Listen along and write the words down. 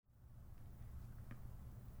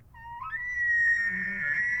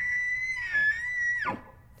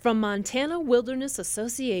From Montana Wilderness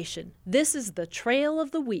Association, this is the Trail of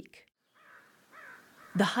the Week.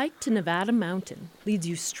 The hike to Nevada Mountain leads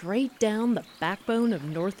you straight down the backbone of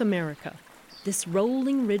North America. This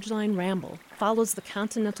rolling ridgeline ramble follows the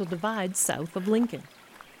Continental Divide south of Lincoln,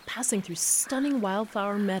 passing through stunning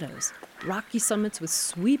wildflower meadows, rocky summits with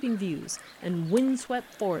sweeping views, and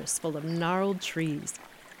windswept forests full of gnarled trees.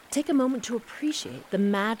 Take a moment to appreciate the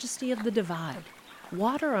majesty of the divide.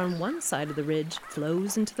 Water on one side of the ridge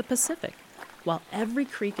flows into the Pacific, while every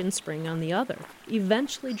creek and spring on the other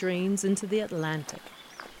eventually drains into the Atlantic.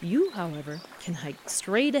 You, however, can hike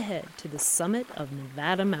straight ahead to the summit of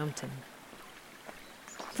Nevada Mountain.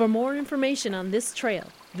 For more information on this trail,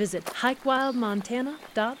 visit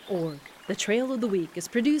hikewildmontana.org. The Trail of the Week is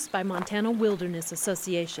produced by Montana Wilderness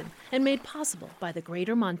Association and made possible by the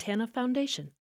Greater Montana Foundation.